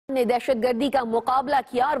ने दहशतगर्दी का मुकाबला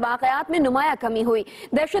किया और वाकयात में नुमाया कमी हुई।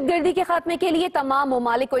 दहशतगर्दी के खात्मे के लिए तमाम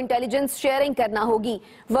ममालिक को इंटेलिजेंस शेयरिंग करना होगी।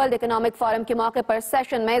 वर्ल्ड इकोनॉमिक फोरम के मौके पर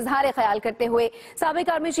सेशन में इजहार ख्याल करते हुए साबिक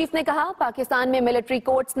आर्मी चीफ ने कहा, पाकिस्तान में मिलिट्री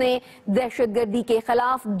कोर्ट्स ने दहशतगर्दी के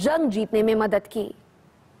खिलाफ जंग जीतने में मदद की।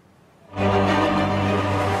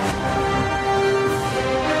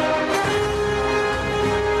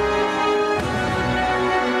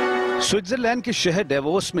 स्विट्जरलैंड के शहर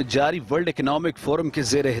डेवोस में जारी वर्ल्ड इकोनॉमिक फोरम के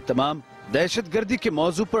जेर एहतमाम दहशतगर्दी के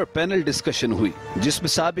मौजू पर पैनल डिस्कशन हुई, जिसमें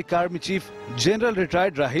साबिक आर्मी चीफ जनरल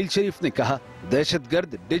रिटायर्ड राहील शरीफ ने कहा,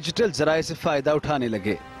 दहशतगर्द डिजिटल जराये से फायदा उठाने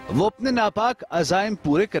लगे। वो अपने नापाक अज़ाइम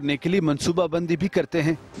पूरे करने के लिए मंसूबाबंदी भी करते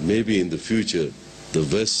हैं। Maybe in the future, the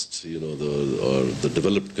West, or the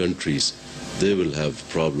developed countries, they will have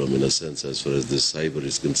problem in a sense as far as this cyber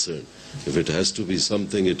is concerned. If it has to be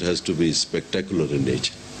something, it has to be spectacular in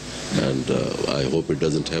nature. And I hope it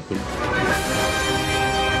doesn't happen.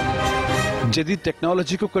 जदीद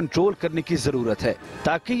technology को control करने की जरूरत है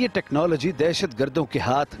ताकि ये technology दहशतगर्दों के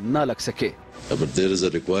हाथ न लग सके। But there is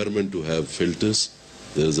a requirement to have filters.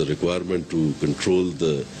 There is a requirement to control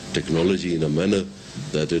the technology in a manner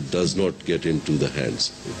that it does not get into the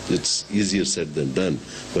hands. It's easier said than done,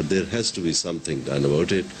 but there has to be something done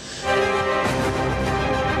about it.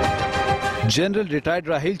 General retired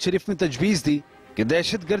राहील शरीफ ने तजवीज दी कि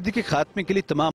दहशतगर्दी के खात्मे के लिए तमाम